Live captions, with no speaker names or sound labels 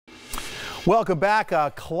Welcome back.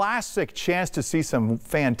 A classic chance to see some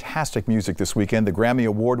fantastic music this weekend. The Grammy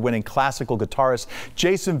Award-winning classical guitarist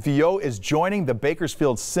Jason Vieaux is joining the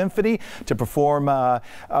Bakersfield Symphony to perform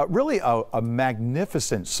really a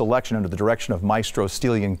magnificent selection under the direction of Maestro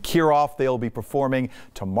Stelian Kirov. They'll be performing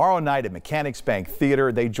tomorrow night at Mechanics Bank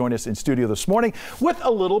Theater. They join us in studio this morning with a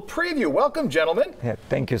little preview. Welcome, gentlemen. Yeah,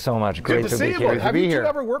 thank you so much. Great to be here. Have you two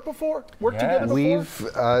ever worked before? Together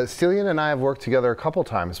before? Stelian and I have worked together a couple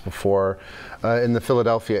times before in the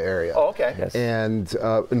Philadelphia area. Oh, okay. Yes. And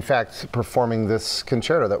in fact, performing this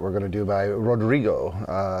concerto that we're going to do by Rodrigo,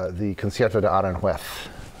 the Concierto de Aranjuez.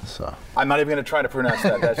 So I'm not even going to try to pronounce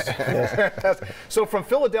that. So from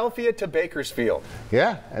Philadelphia to Bakersfield.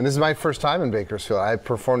 Yeah, and this is my first time in Bakersfield. I've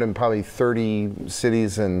performed in probably 30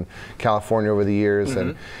 cities in California over the years,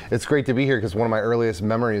 and it's great to be here because one of my earliest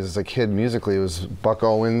memories as a kid musically was Buck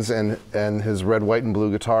Owens and his red, white, and blue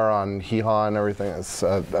guitar on Hee Haw and everything. It's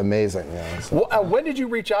amazing. Yeah, so. Well, when did you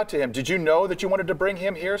reach out to him? Did you know that you wanted to bring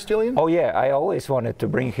him here, Stelian? Oh yeah, I always wanted to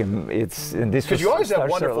bring him. Because you always have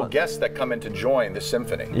wonderful guests that come in to join the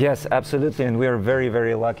symphony. Yes, absolutely, and we are very,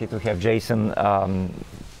 very lucky to have Jason.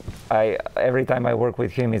 Every time I work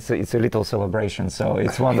with him, it's a little celebration, so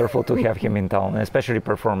it's wonderful to have him in town, especially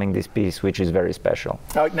performing this piece, which is very special.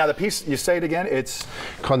 Now the piece, you say it again, it's?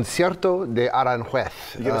 Concierto de Aranjuez.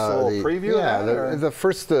 You give us a little preview yeah, of that?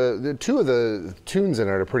 The two of the tunes in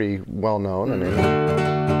it are pretty well known. I mean,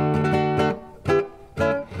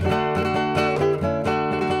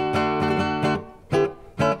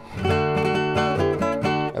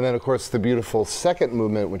 and then, of course, the beautiful second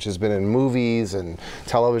movement, which has been in movies and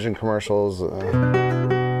television commercials.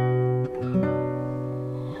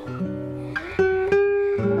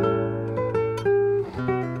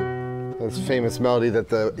 This famous melody that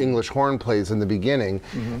the English horn plays in the beginning,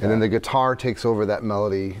 and then the guitar takes over that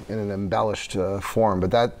melody in an embellished form.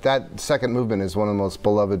 But that second movement is one of the most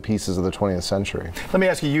beloved pieces of the 20th century. Let me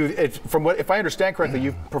ask you, if I understand correctly,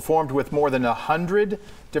 you've performed with more than 100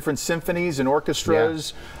 different symphonies and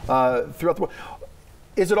orchestras throughout the world.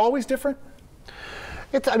 Is it always different?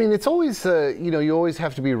 I mean, it's always, you know, you always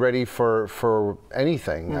have to be ready for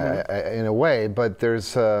anything in a way, but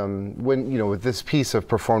there's, when, you know, with this piece I've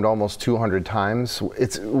performed almost 200 times,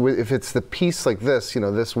 if it's the piece like this, you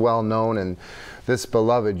know, this well-known and this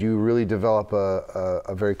beloved, you really develop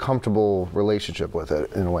a very comfortable relationship with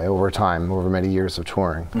it in a way over time, over many years of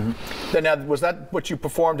touring. Now, was that what you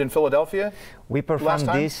performed in Philadelphia? We performed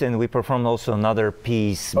this, and we performed also another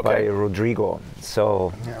piece by Rodrigo.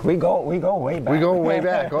 So we go way back. We go way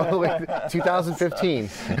back, all the way to 2015.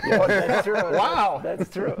 Yeah, that's true. Wow, that's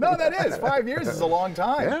true. No, that is 5 years is a long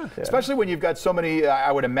time. Yeah. Especially when you've got so many. I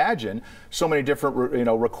would imagine so many different,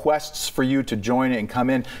 requests for you to join and come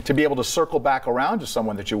in to be able to circle back around to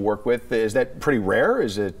someone that you work with. Is that pretty rare?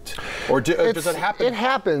 Is it, or does it happen? It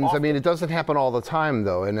happens. Often? I mean, it doesn't happen all the time,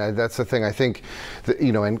 though, and that's the thing. I think that,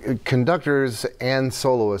 and conductors and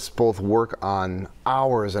soloists both work on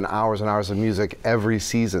hours and hours and hours of music every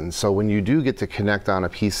season. So when you do get to connect on a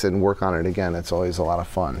piece and work on it again, it's always a lot of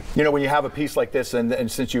fun. You know, when you have a piece like this,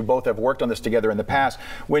 and since you both have worked on this together in the past,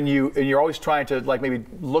 and you're always trying to maybe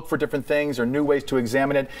look for different things or new ways to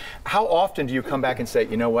examine it, how often do you come back and say,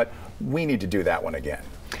 you know what, we need to do that one again?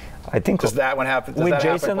 I think does that one happen? With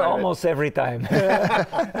Jason, almost every time.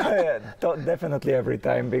 Definitely every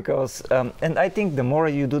time, because and I think the more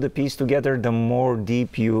you do the piece together, the more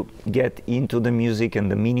deep you get into the music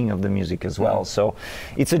and the meaning of the music as well. So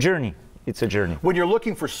it's a journey. It's a journey. When you're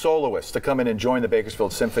looking for soloists to come in and join the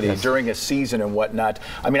Bakersfield Symphony during a season and whatnot,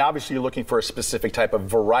 I mean, obviously you're looking for a specific type of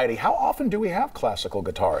variety. How often do we have classical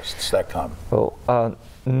guitarists that come? Well,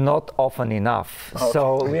 not often enough. Okay.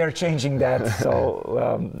 So we are changing that.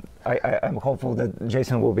 So I'm hopeful that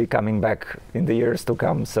Jason will be coming back in the years to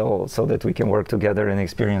come, so that we can work together and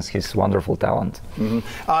experience his wonderful talent. And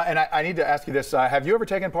I need to ask you this: have you ever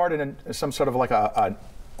taken part in some sort of like an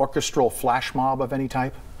orchestral flash mob of any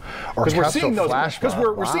type? Because we're seeing those,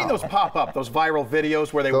 seeing those pop up, those viral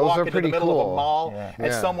videos where they walk into the middle of a mall,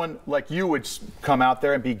 and someone like you would come out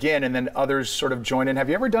there and begin, and then others sort of join in. Have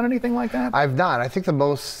you ever done anything like that? I've not. I think the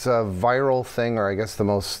most viral thing, or I guess the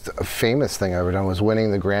most famous thing I've ever done, was winning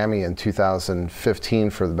the Grammy in 2015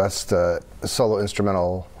 for the best solo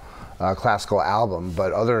instrumental classical album.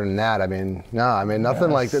 But other than that, I mean, no, I mean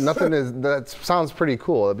nothing like that. Nothing is that sounds pretty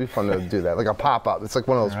cool. It'd be fun to do that, like a pop-up. It's like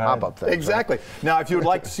one of those pop-up things. Exactly. Right? Now, if you would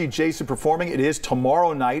like to see Jason performing, it is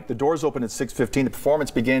tomorrow night. The doors open at 6:15. The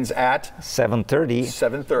performance begins at 7:30.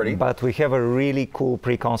 7:30. But we have a really cool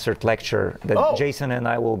pre-concert lecture that Jason and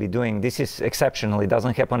I will be doing. This is exceptional. It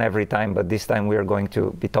doesn't happen every time, but this time we are going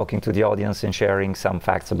to be talking to the audience and sharing some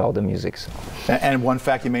facts about the music. And one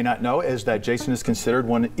fact you may not know is that Jason is considered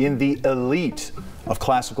one in the elite of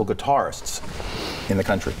classical guitarists in the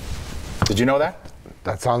country. Did you know that?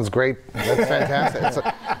 That sounds great. That's fantastic.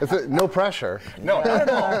 No pressure. No, not at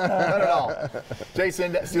all. Not at all.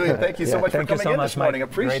 Jason, Celia, thank you so much for coming in this morning. Mike.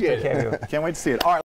 Appreciate it. Can't wait to see it. All right.